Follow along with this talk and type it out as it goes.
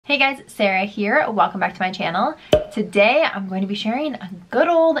Hey guys, Sarah here. Welcome back to my channel. Today I'm going to be sharing a good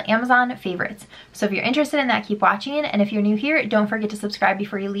old Amazon favorites. So if you're interested in that, keep watching. And if you're new here, don't forget to subscribe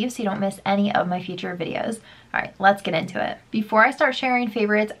before you leave so you don't miss any of my future videos. All right, let's get into it. Before I start sharing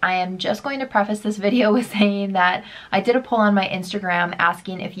favorites, I am just going to preface this video with saying that I did a poll on my Instagram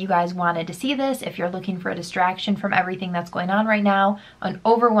asking if you guys wanted to see this, if you're looking for a distraction from everything that's going on right now. An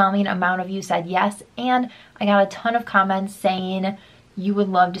overwhelming amount of you said yes, and I got a ton of comments saying you would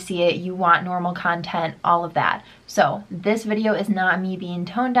love to see it, you want normal content, all of that. So this video is not me being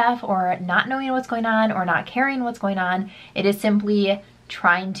tone deaf or not knowing what's going on or not caring what's going on. It is simply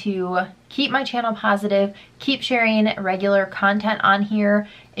trying to keep my channel positive, keep sharing regular content on here.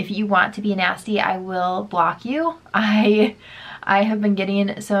 If you want to be nasty, I will block you. I have been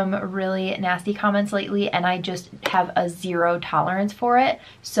getting some really nasty comments lately and I just have a zero tolerance for it.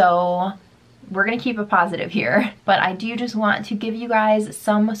 So we're gonna keep it positive here, but I do just want to give you guys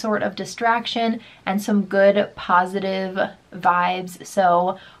some sort of distraction and some good positive vibes.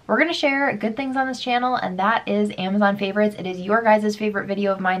 So we're gonna share good things on this channel, and that is Amazon favorites. It is your guys' favorite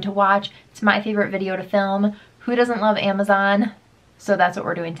video of mine to watch. It's my favorite video to film. Who doesn't love Amazon? So that's what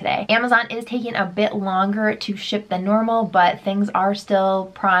we're doing today. Amazon is taking a bit longer to ship than normal, but things are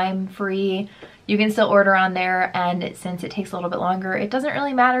still Prime free. You can still order on there, and since it takes a little bit longer, it doesn't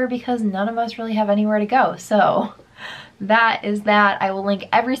really matter because none of us really have anywhere to go. So that is that. I will link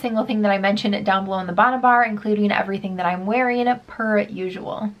every single thing that I mentioned down below in the bottom bar, including everything that I'm wearing per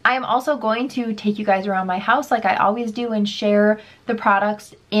usual. I am also going to take you guys around my house like I always do and share the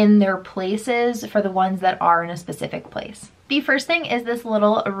products in their places for the ones that are in a specific place. The first thing is this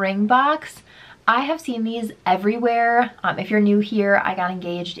little ring box. I have seen these everywhere. If you're new here, I got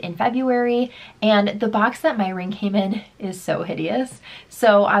engaged in February and the box that my ring came in is so hideous.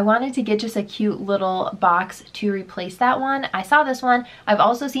 So I wanted to get just a cute little box to replace that one. I saw this one. I've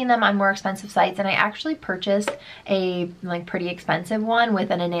also seen them on more expensive sites, and I actually purchased a pretty expensive one with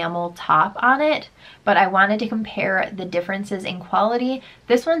an enamel top on it, but I wanted to compare the differences in quality.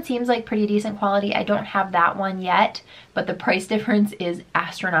 This one seems like pretty decent quality. I don't have that one yet, but the price difference is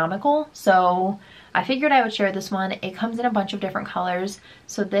astronomical. So I figured I would share this one. It comes in a bunch of different colors.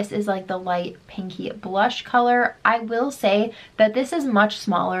 So this is like the light pinky blush color. I will say that this is much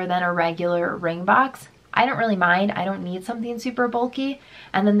smaller than a regular ring box. I don't really mind. I don't need something super bulky.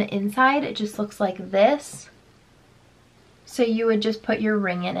 And then the inside, it just looks like this. So you would just put your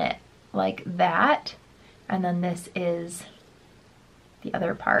ring in it like that. And then this is the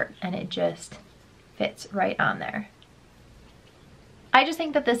other part, and it just fits right on there. I just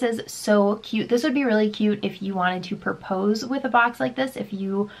think that this is so cute. This would be really cute if you wanted to propose with a box like this, if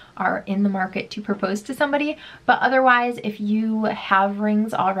you are in the market to propose to somebody. But otherwise, if you have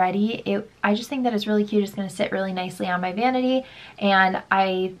rings already, I just think that it's really cute. It's going to sit really nicely on my vanity, and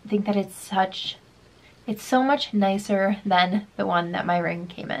I think that it's so much nicer than the one that my ring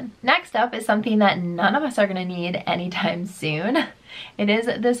came in. Next up is something that none of us are going to need anytime soon. It is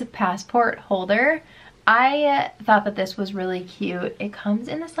this passport holder. I thought that this was really cute. It comes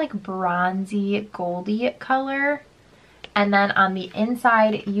in this like bronzy goldy color, and then on the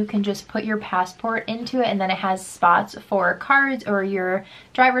inside you can just put your passport into it, and then it has spots for cards or your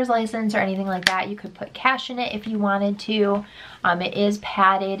driver's license or anything like that. You could put cash in it if you wanted to. It is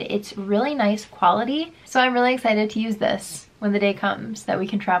padded. It's really nice quality, so I'm really excited to use this when the day comes that we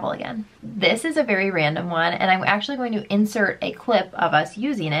can travel again. This is a very random one, and I'm actually going to insert a clip of us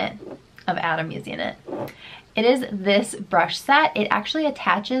using it, of Adam using it. It is this brush set. It actually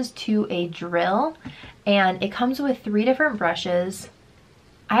attaches to a drill, and it comes with 3 different brushes.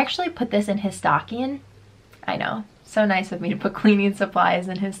 I actually put this in his stocking. I know, so nice of me to put cleaning supplies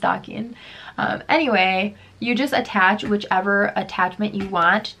in his stocking. Anyway, you just attach whichever attachment you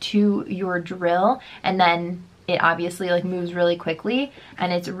want to your drill, and then it obviously like moves really quickly,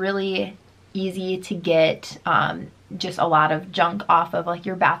 and it's really easy to get just a lot of junk off of like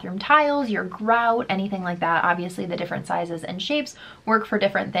your bathroom tiles, your grout, anything like that. Obviously the different sizes and shapes work for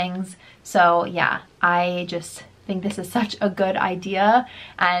different things. So yeah, I just think this is such a good idea,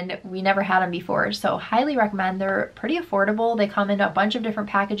 and we never had them before, so highly recommend. They're pretty affordable. They come in a bunch of different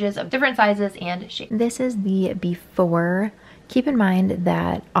packages of different sizes and shapes. This is the before. Keep in mind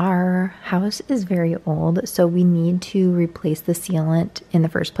that our house is very old, so we need to replace the sealant in the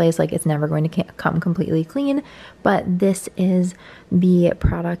first place. Like, it's never going to come completely clean, but this is the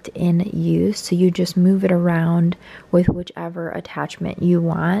product in use. So you just move it around with whichever attachment you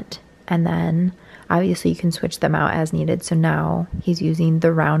want, and then obviously you can switch them out as needed. So now he's using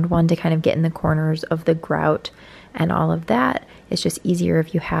the round one to kind of get in the corners of the grout and all of that. It's just easier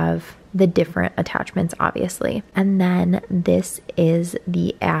if you have the different attachments, obviously. And then this is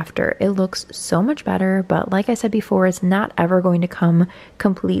the after. It looks so much better, but like I said before, it's not ever going to come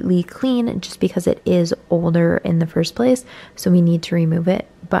completely clean just because it is older in the first place. So we need to remove it,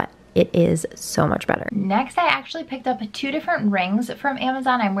 but it is so much better. Next, I actually picked up 2 different rings from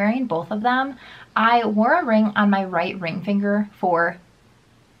Amazon. I'm wearing both of them. I wore a ring on my right ring finger for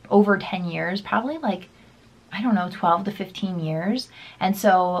over 10 years, probably like, I don't know, 12 to 15 years. And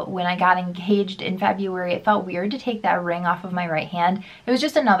so when I got engaged in February, it felt weird to take that ring off of my right hand. It was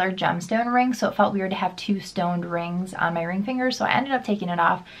just another gemstone ring, so it felt weird to have 2 stoned rings on my ring finger. So I ended up taking it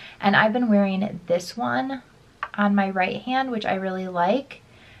off, and I've been wearing this one on my right hand, which I really like.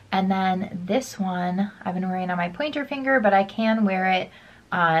 And then this one I've been wearing on my pointer finger, but I can wear it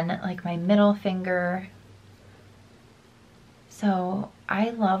on like my middle finger. So I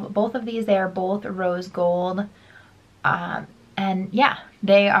love both of these. They are both rose gold. And yeah,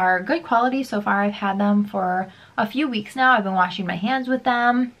 they are good quality so far. I've had them for a few weeks now. I've been washing my hands with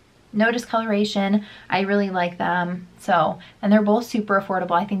them. No discoloration. I really like them. So, and they're both super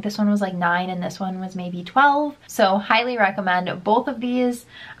affordable. I think this one was like $9 and this one was maybe $12. So highly recommend both of these.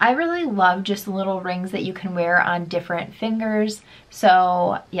 I really love just little rings that you can wear on different fingers.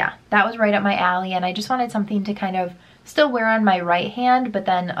 So yeah, that was right up my alley, and I just wanted something to kind of still wear on my right hand, but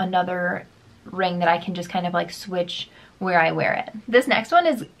then another ring that I can just kind of like switch where I wear it. This next one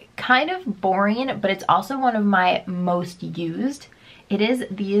is kind of boring, but it's also one of my most used. It is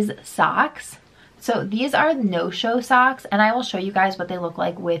these socks. So these are no-show socks, and I will show you guys what they look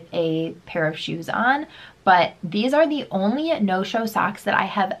like with a pair of shoes on. But these are the only no-show socks that I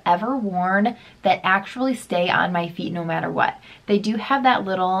have ever worn that actually stay on my feet no matter what. They do have that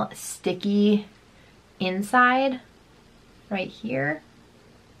little sticky inside right here.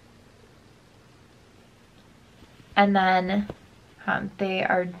 And then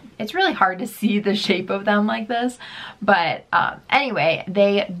it's really hard to see the shape of them like this, but anyway,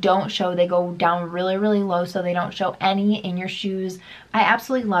 they don't show. They go down really, really low, so they don't show any in your shoes. I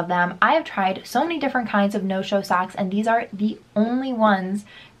absolutely love them. I have tried so many different kinds of no-show socks, and these are the only ones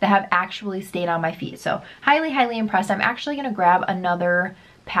that have actually stayed on my feet. So highly, highly impressed. I'm actually gonna grab another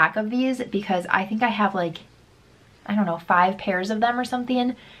pack of these because I think I have like, I don't know, 5 pairs of them or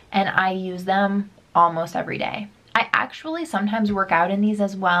something, and I use them almost every day. I actually sometimes work out in these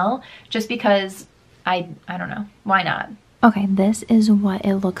as well, just because I don't know, why not? Okay, this is what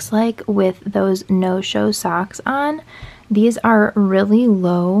it looks like with those no-show socks on. These are really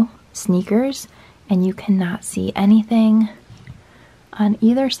low sneakers, and you cannot see anything on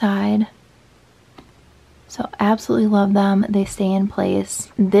either side. So absolutely love them. They stay in place.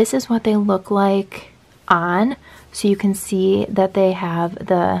 This is what they look like on. So you can see that they have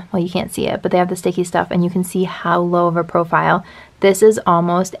the, well, you can't see it, but they have the sticky stuff, and you can see how low of a profile. This is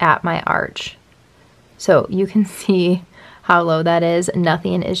almost at my arch. So you can see how low that is.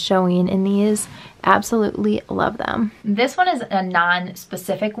 Nothing is showing in these. Absolutely love them. This one is a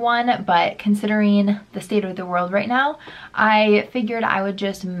non-specific one, but considering the state of the world right now, I figured I would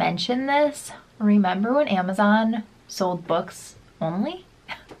just mention this. Remember when Amazon sold books only?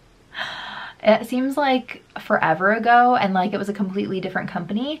 It seems like forever ago, and like it was a completely different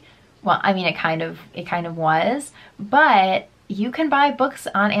company. Well, I mean, it kind of was, but you can buy books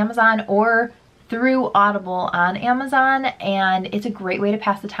on Amazon or through Audible on Amazon, and it's a great way to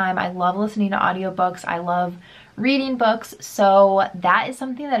pass the time. I love listening to audiobooks. I love reading books. So that is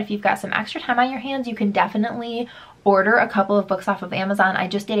something that if you've got some extra time on your hands, you can definitely order a couple of books off of Amazon. I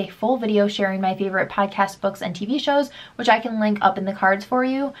just did a full video sharing my favorite podcast, books, and TV shows, which I can link up in the cards for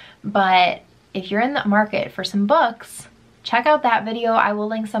you. But if you're in the market for some books, check out that video. I will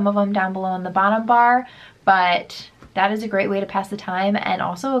link some of them down below in the bottom bar, but that is a great way to pass the time, and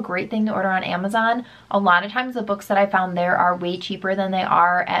also a great thing to order on Amazon. A lot of times the books that I found there are way cheaper than they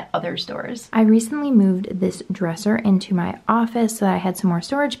are at other stores. I recently moved this dresser into my office so that I had some more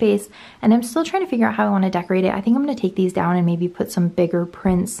storage space, and I'm still trying to figure out how I want to decorate it. I think I'm going to take these down and maybe put some bigger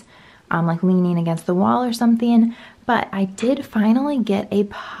prints like leaning against the wall or something. But I did finally get a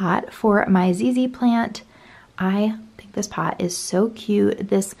pot for my ZZ plant. I think this pot is so cute.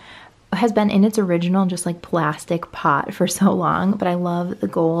 This has been in its original just like plastic pot for so long, but I love the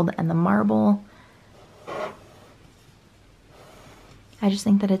gold and the marble. I just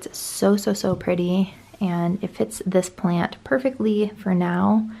think that it's so, so, so pretty, and it fits this plant perfectly for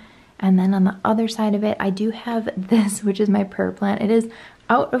now. And then on the other side of it, I do have this, which is my prayer plant. It is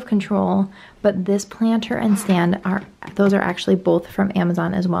out of control, but this planter and stand those are actually both from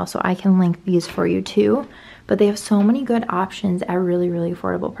Amazon as well, so I can link these for you too. But they have so many good options at really, really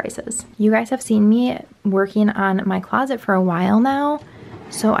affordable prices. You guys have seen me working on my closet for a while now,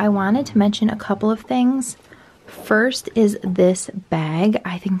 So I wanted to mention a couple of things. First is this bag.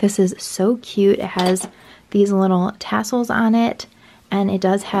 I think this is so cute. It has these little tassels on it, and it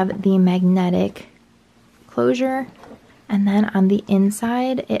does have the magnetic closure. And then on the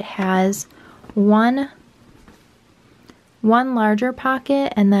inside, it has one larger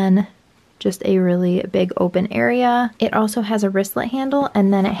pocket and then just a really big open area. It also has a wristlet handle,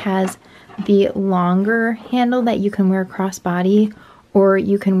 and then it has the longer handle that you can wear crossbody, or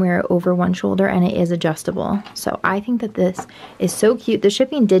you can wear it over one shoulder, and it is adjustable. So I think that this is so cute. The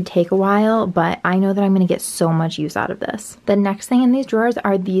shipping did take a while, but I know that I'm gonna get so much use out of this. The next thing in these drawers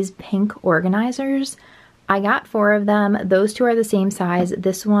are these pink organizers. I got 4 of them. Those 2 are the same size,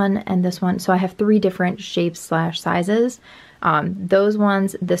 this one and this one. So I have 3 different shapes / sizes. Those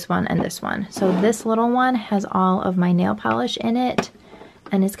ones, this one, and this one. So this little one has all of my nail polish in it,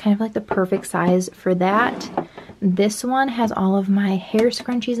 and it's kind of like the perfect size for that. This one has all of my hair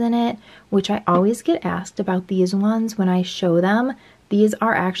scrunchies in it, which I always get asked about these ones when I show them. These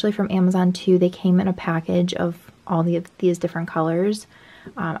are actually from Amazon too. They came in a package of all these different colors.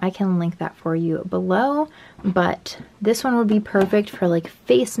 I can link that for you below, but this one would be perfect for like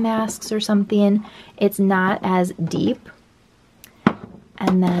face masks or something. It's not as deep.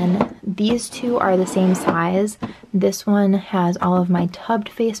 And then these 2 are the same size. This one has all of my tubbed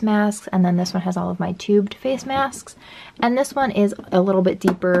face masks, and then this one has all of my tubed face masks. And this one is a little bit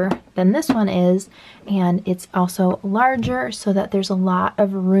deeper than this one is, and it's also larger so that there's a lot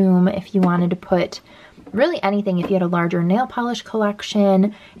of room if you wanted to put really anything. If you had a larger nail polish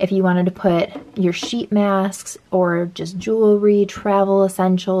collection, if you wanted to put your sheet masks or just jewelry, travel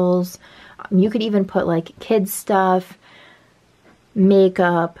essentials, you could even put like kids stuff,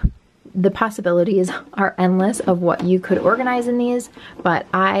 makeup. The possibilities are endless of what you could organize in these, but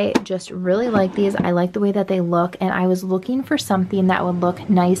I just really like these. I like the way that they look, and I was looking for something that would look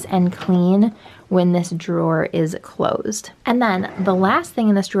nice and clean when this drawer is closed. And then the last thing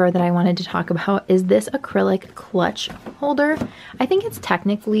in this drawer that I wanted to talk about is this acrylic clutch holder. I think it's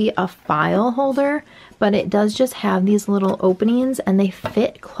technically a file holder, but it does just have these little openings, and they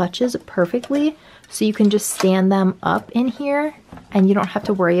fit clutches perfectly. So you can just stand them up in here and you don't have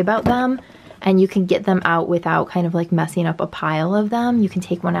to worry about them, and you can get them out without kind of like messing up a pile of them. You can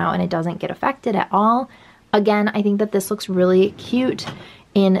take one out and it doesn't get affected at all. Again, I think that this looks really cute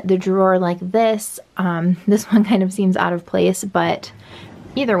in the drawer like this. This one kind of seems out of place, but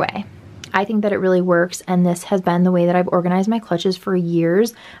either way, I think that it really works, and this has been the way that I've organized my clutches for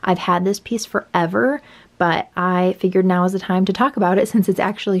years. I've had this piece forever, but I figured now is the time to talk about it since it's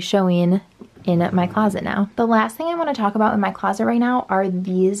actually showing in my closet now. The last thing I want to talk about in my closet right now are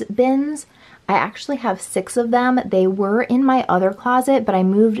these bins. I actually have 6 of them. They were in my other closet, but I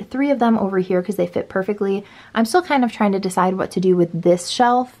moved 3 of them over here because they fit perfectly. I'm still kind of trying to decide what to do with this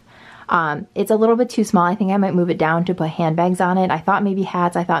shelf. It's a little bit too small. I think I might move it down to put handbags on it. I thought maybe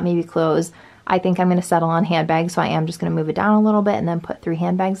hats, I thought maybe clothes. I think I'm going to settle on handbags, so I am just going to move it down a little bit and then put 3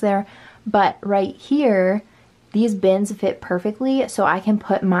 handbags there. But right here, these bins fit perfectly, so I can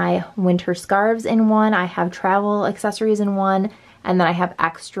put my winter scarves in one, I have travel accessories in one, and then I have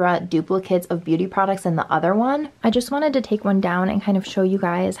extra duplicates of beauty products in the other one. I just wanted to take one down and kind of show you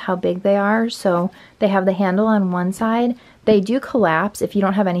guys how big they are. So they have the handle on one side. They do collapse if you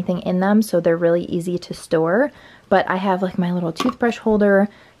don't have anything in them, so they're really easy to store. But I have like my little toothbrush holder,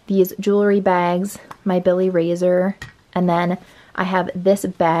 these jewelry bags, my Billie Razor, and then I have this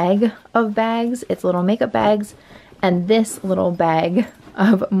bag of bags. It's little makeup bags, and this little bag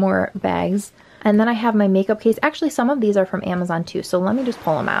of more bags. And then I have my makeup case. Actually, some of these are from Amazon too, so let me just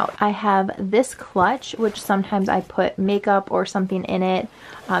pull them out. I have this clutch, which sometimes I put makeup or something in it.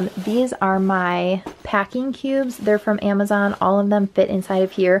 These are my packing cubes. They're from Amazon. All of them fit inside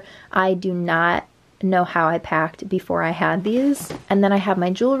of here. I do not know how I packed before I had these. And then I have my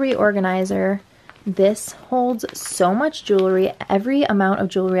jewelry organizer. This holds so much jewelry, every amount of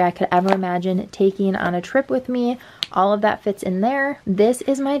jewelry I could ever imagine taking on a trip with me. All of that fits in there. This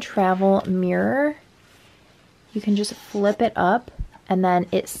is my travel mirror. You can just flip it up and then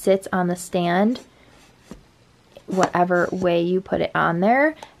it sits on the stand whatever way you put it on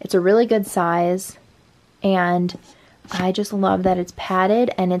there. It's a really good size, and I just love that it's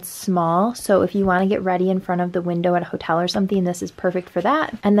padded and it's small, so if you want to get ready in front of the window at a hotel or something, this is perfect for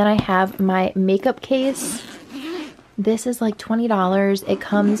that. And then I have my makeup case. This is like $20. It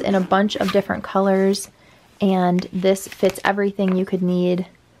comes in a bunch of different colors, and this fits everything you could need.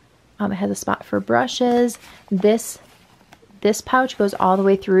 It has a spot for brushes. This this pouch goes all the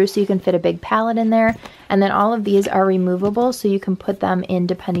way through so you can fit a big palette in there. And then all of these are removable so you can put them in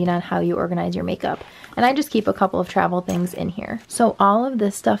depending on how you organize your makeup. And I just keep a couple of travel things in here. So all of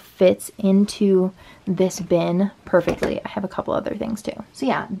this stuff fits into this bin perfectly. I have a couple other things too. So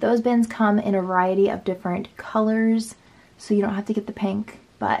yeah, those bins come in a variety of different colors, so you don't have to get the pink,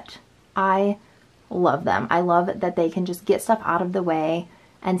 but I love them. I love that they can just get stuff out of the way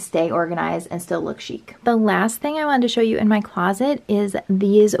and stay organized and still look chic. The last thing I wanted to show you in my closet is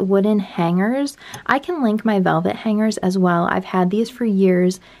these wooden hangers. I can link my velvet hangers as well. I've had these for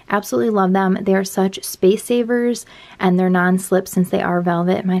years. Absolutely love them. They're such space savers and they're non-slip since they are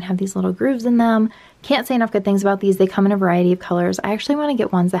velvet. It might have these little grooves in them. Can't say enough good things about these. They come in a variety of colors. I actually want to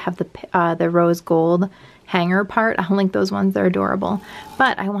get ones that have the rose gold hanger part. I'll link those ones. They're adorable.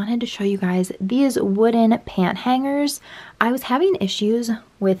 But I wanted to show you guys these wooden pant hangers. I was having issues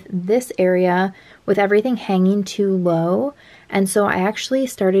with this area with everything hanging too low. And so I actually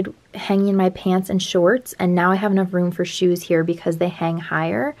started hanging my pants and shorts, and now I have enough room for shoes here because they hang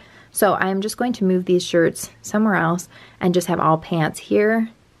higher. So I'm just going to move these shirts somewhere else and just have all pants here,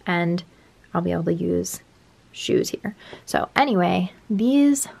 and I'll be able to use shoes here. So anyway,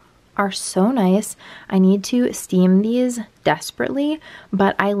 these are so nice. I need to steam these desperately,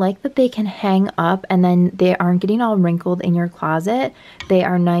 but I like that they can hang up and then they aren't getting all wrinkled in your closet. They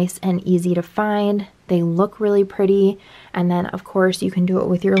are nice and easy to find. They look really pretty. And then of course you can do it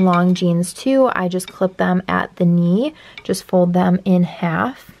with your long jeans too. I just clip them at the knee, just fold them in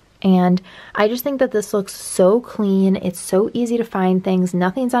half. And I just think that this looks so clean. It's so easy to find things.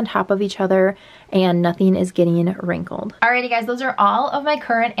 Nothing's on top of each other and nothing is getting wrinkled. Alrighty guys, those are all of my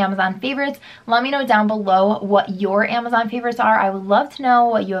current Amazon favorites. Let me know down below what your Amazon favorites are. I would love to know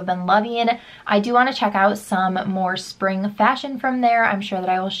what you have been loving. I do want to check out some more spring fashion from there. I'm sure that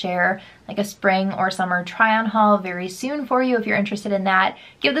I will share like a spring or summer try on haul very soon for you if you're interested in that.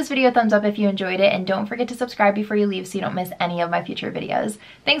 Give this video a thumbs up if you enjoyed it, and don't forget to subscribe before you leave so you don't miss any of my future videos.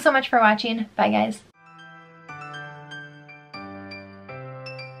 Thanks so much for watching. Bye guys.